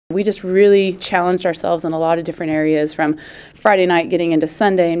We just really challenged ourselves in a lot of different areas, from Friday night getting into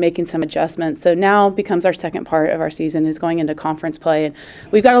Sunday and making some adjustments. So now becomes our second part of our season is going into conference play. And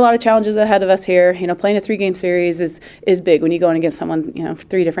we've got a lot of challenges ahead of us here. Playing a 3-game series is big. When you go in against someone,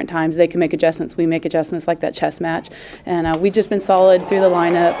 3 different times, they can make adjustments. We make adjustments like that chess match. And we've just been solid through the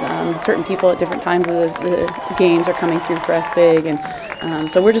lineup. Certain people at different times of the games are coming through for us big.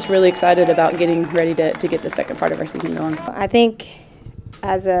 And so we're just really excited about getting ready to get the second part of our season going. I think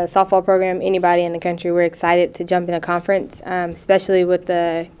as a softball program, anybody in the country, we're excited to jump in a conference, especially with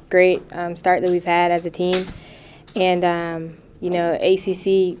the great start that we've had as a team. And,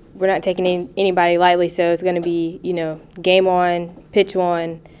 ACC, we're not taking anybody lightly, so it's going to be, game on, pitch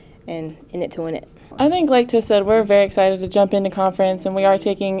on, and in it to win it. I think, like Tiff said, we're very excited to jump into conference, and we are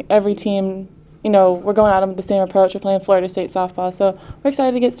taking every team. We're going at them with the same approach. We're playing Florida State softball, so we're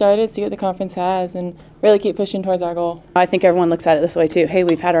excited to get started, see what the conference has, and really keep pushing towards our goal. I think everyone looks at it this way too. Hey,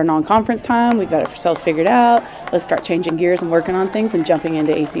 we've had our non-conference time. We've got ourselves figured out. Let's start changing gears and working on things and jumping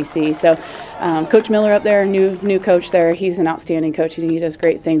into ACC. So Coach Miller up there, new coach there, he's an outstanding coach. He does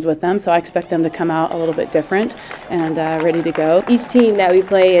great things with them, so I expect them to come out a little bit different and ready to go. Each team that we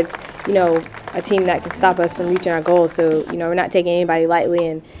play is, a team that can stop us from reaching our goals. So, we're not taking anybody lightly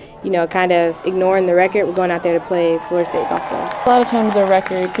and, kind of ignoring the record. We're going out there to play Florida State softball. A lot of times a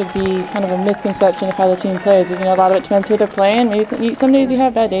record could be kind of a misconception of how the team plays. A lot of it depends who they're playing. Maybe some days you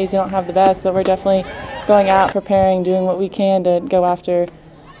have bad days, you don't have the best, but we're definitely going out, preparing, doing what we can to go after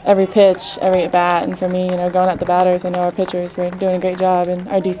every pitch, every at-bat. And for me, going at the batters, I know our pitchers, we're doing a great job, and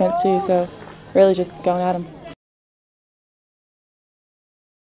our defense too, so really just going at them.